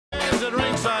at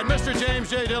ringside, Mr. James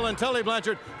J. Dillon, Tully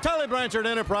Blanchard, Tully Blanchard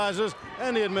Enterprises,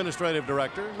 and the administrative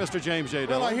director, Mr. James J.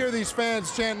 Dillon. Well, I hear these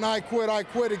fans chanting, I quit, I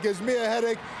quit. It gives me a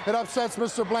headache. It upsets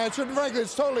Mr. Blanchard. And frankly,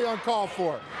 it's totally uncalled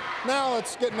for. Now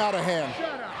it's getting out of hand.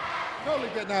 Shut up. Totally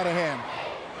getting out of hand.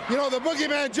 You know, the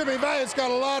boogeyman, Jimmy Valiant's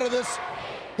got a lot of this.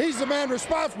 He's the man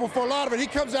responsible for a lot of it. He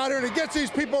comes out here and he gets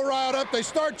these people riled up. They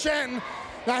start chanting.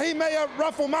 Now, he may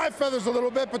ruffle my feathers a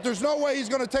little bit, but there's no way he's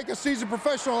going to take a seasoned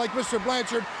professional like Mr.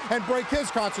 Blanchard and break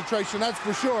his concentration, that's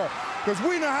for sure. Because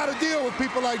we know how to deal with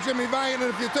people like Jimmy Valiant,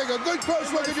 and if you take a good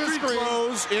close look at your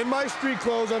screen. In my street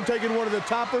clothes, I'm taking one of the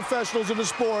top professionals in the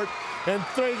sport and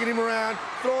taking him around,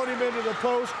 throwing him into the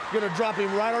post, going to drop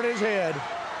him right on his head.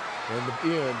 And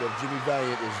the end of Jimmy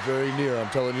Valiant is very near, I'm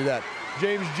telling you that.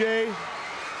 James J.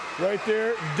 right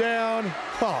there, down.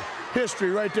 Oh,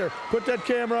 history right there. Put that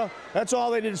camera, that's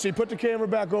all they need to see. Put the camera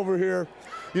back over here.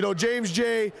 You know, James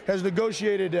J. has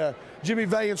negotiated Jimmy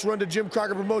Valiant's run to Jim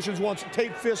Crockett Promotions, wants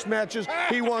tape fist matches.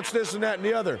 He wants this and that and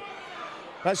the other.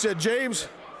 I said, James,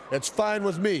 it's fine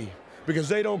with me, because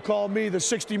they don't call me the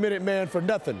 60-minute man for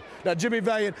nothing. Now, Jimmy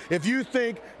Valiant, if you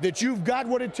think that you've got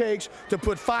what it takes to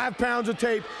put 5 pounds of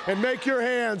tape and make your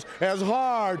hands as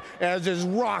hard as his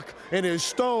rock and his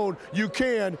stone, you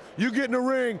can. You get in the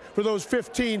ring for those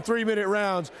 15 3-minute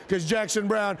rounds, because Jackson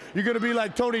Brown, you're going to be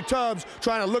like Tony Tubbs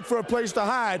trying to look for a place to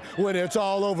hide when it's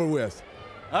all over with.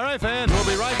 All right, fans, we'll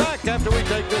be right back after we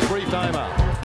take this brief time out.